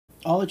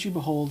all that you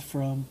behold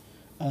from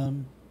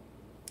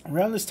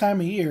around this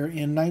time of year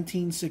in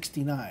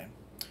 1969.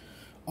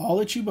 All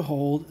that you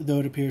behold, though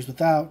it appears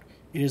without,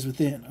 it is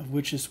within, of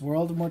which this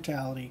world of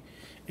mortality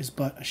is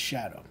but a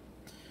shadow.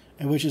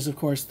 And which is, of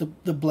course,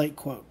 the Blake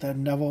quote that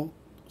Neville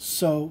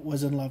so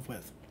was in love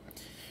with.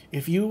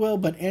 If you will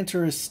but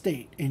enter a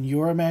state in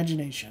your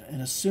imagination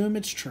and assume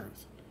its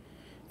truth,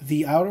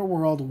 the outer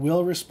world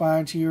will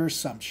respond to your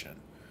assumption,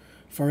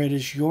 for it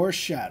is your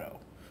shadow,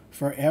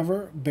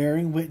 forever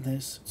bearing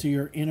witness to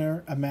your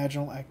inner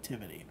imaginal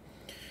activity.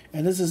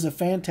 And this is a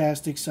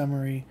fantastic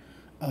summary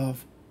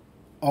of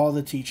all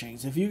the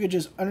teachings. If you could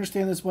just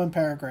understand this one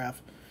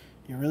paragraph,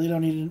 you really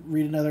don't need to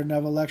read another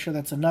Neville lecture.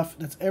 That's enough.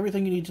 That's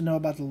everything you need to know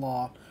about the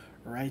law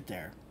right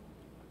there.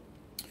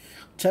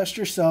 Test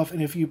yourself,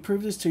 and if you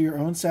prove this to your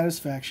own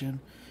satisfaction,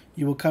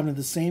 you will come to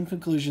the same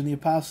conclusion the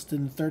apostles did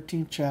in the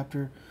 13th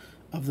chapter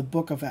of the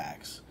book of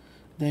Acts.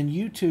 Then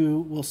you too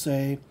will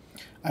say,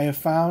 I have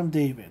found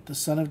David, the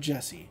son of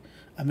Jesse,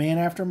 a man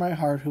after my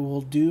heart who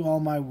will do all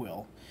my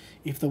will.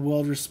 If the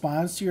world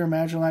responds to your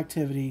imaginal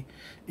activity,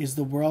 is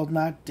the world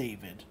not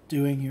David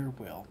doing your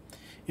will?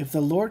 If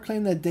the Lord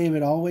claimed that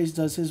David always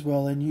does his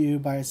will and you,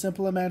 by a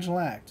simple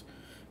imaginal act,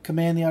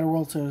 command the outer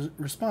world to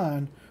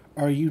respond,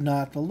 are you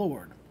not the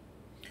Lord?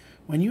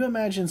 When you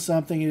imagine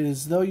something, it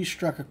is as though you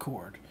struck a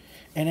chord,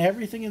 and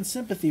everything in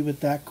sympathy with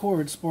that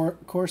chord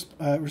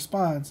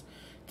responds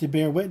to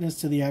bear witness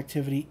to the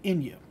activity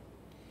in you.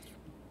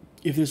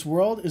 If this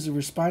world is a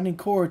responding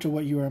chord to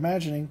what you are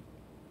imagining,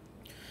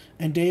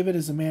 and David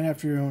is a man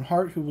after your own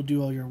heart who will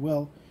do all your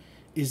will,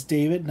 is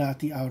David not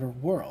the outer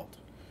world?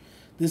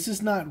 This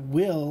is not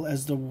will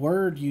as the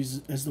world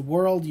uses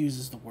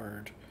the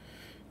word.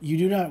 You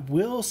do not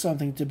will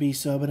something to be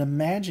so, but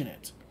imagine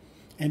it,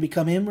 and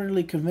become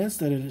inwardly convinced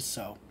that it is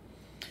so.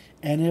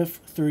 And if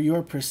through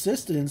your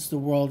persistence the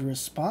world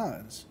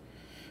responds,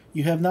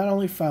 you have not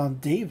only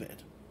found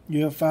David,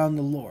 you have found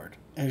the Lord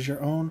as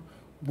your own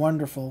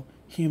wonderful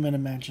human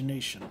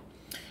imagination.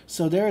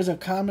 So there is a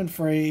common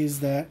phrase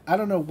that I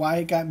don't know why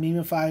it got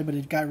memeified, but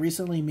it got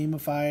recently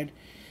memeified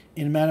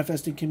in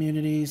manifesting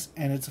communities,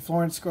 and it's a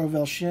Florence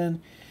Scovel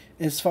Shinn.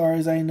 As far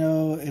as I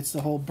know, it's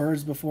the whole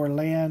birds before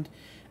land,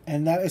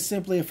 and that is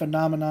simply a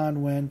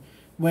phenomenon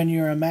when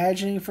you're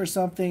imagining for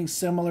something,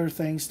 similar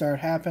things start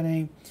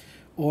happening,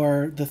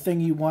 or the thing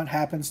you want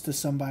happens to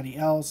somebody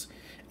else,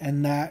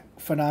 and that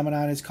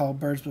phenomenon is called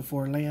birds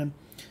before land.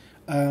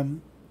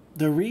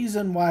 The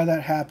reason why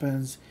that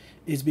happens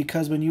is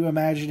because when you're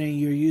imagining,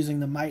 you're using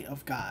the might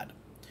of God.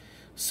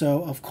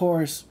 So, of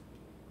course,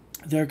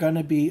 there are going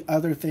to be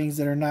other things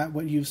that are not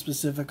what you've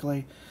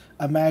specifically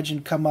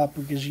imagined come up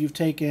because you've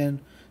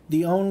taken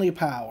the only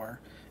power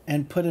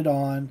and put it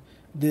on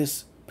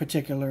this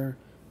particular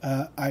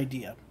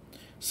idea.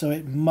 So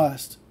it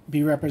must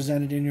be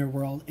represented in your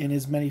world in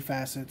as many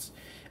facets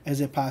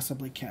as it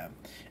possibly can.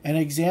 An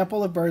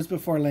example of birds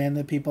before land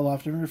that people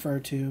often refer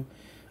to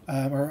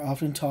or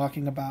often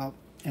talking about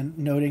and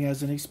noting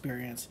as an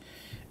experience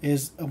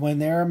is when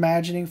they're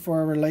imagining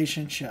for a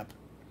relationship.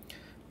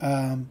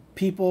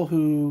 People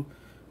who,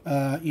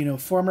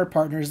 former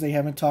partners they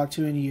haven't talked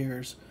to in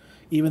years,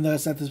 even though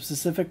it's not the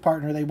specific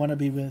partner they want to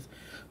be with,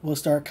 will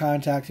start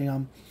contacting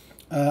them.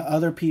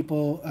 Other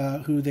people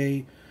who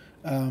they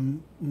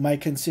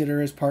might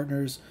consider as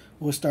partners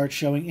will start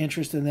showing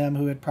interest in them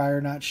who had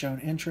prior not shown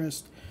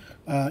interest.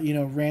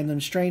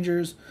 Random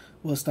strangers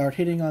will start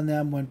hitting on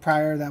them when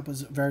prior that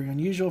was very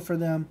unusual for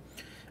them.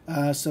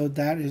 So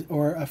that is,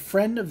 or a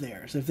friend of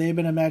theirs, if they've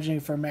been imagining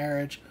for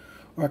marriage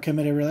or a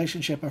committed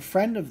relationship, a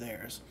friend of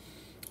theirs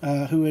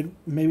who had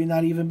maybe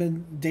not even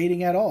been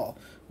dating at all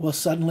will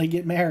suddenly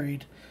get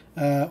married,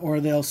 or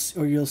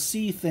you'll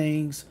see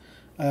things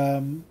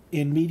in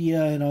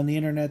media and on the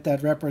internet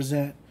that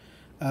represent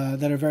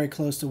that are very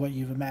close to what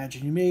you've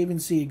imagined. You may even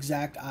see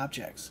exact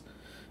objects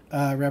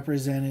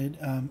represented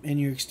in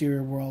your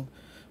exterior world,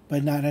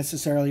 but not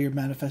necessarily your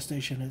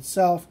manifestation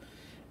itself.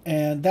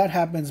 And that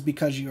happens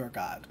because you are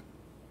God.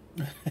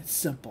 It's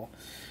simple.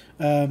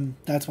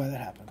 That's why that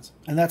happens.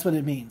 And that's what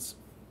it means.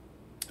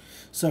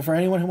 So for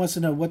anyone who wants to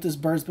know what this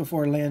birds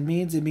before land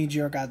means, it means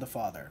you are God the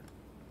Father.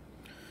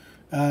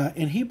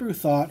 In Hebrew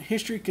thought,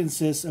 history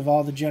consists of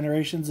all the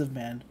generations of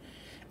men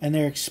and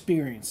their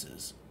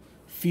experiences,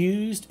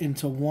 fused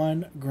into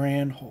one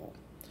grand whole.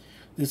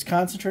 This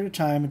concentrated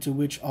time into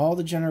which all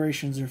the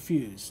generations are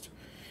fused,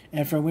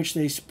 and from which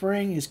they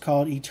spring, is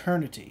called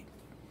eternity.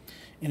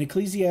 In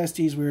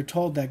Ecclesiastes, we are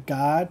told that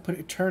God put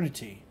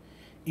eternity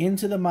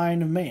into the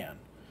mind of man,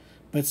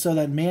 but so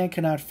that man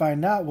cannot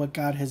find out what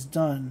God has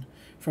done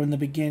from the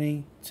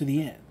beginning to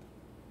the end.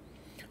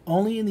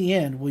 Only in the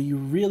end will you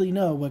really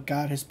know what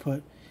God has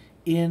put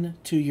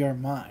into your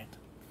mind.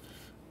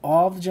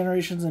 All the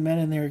generations of men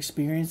and their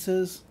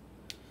experiences,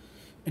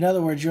 in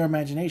other words, your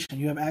imagination,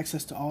 you have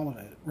access to all of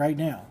it right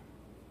now.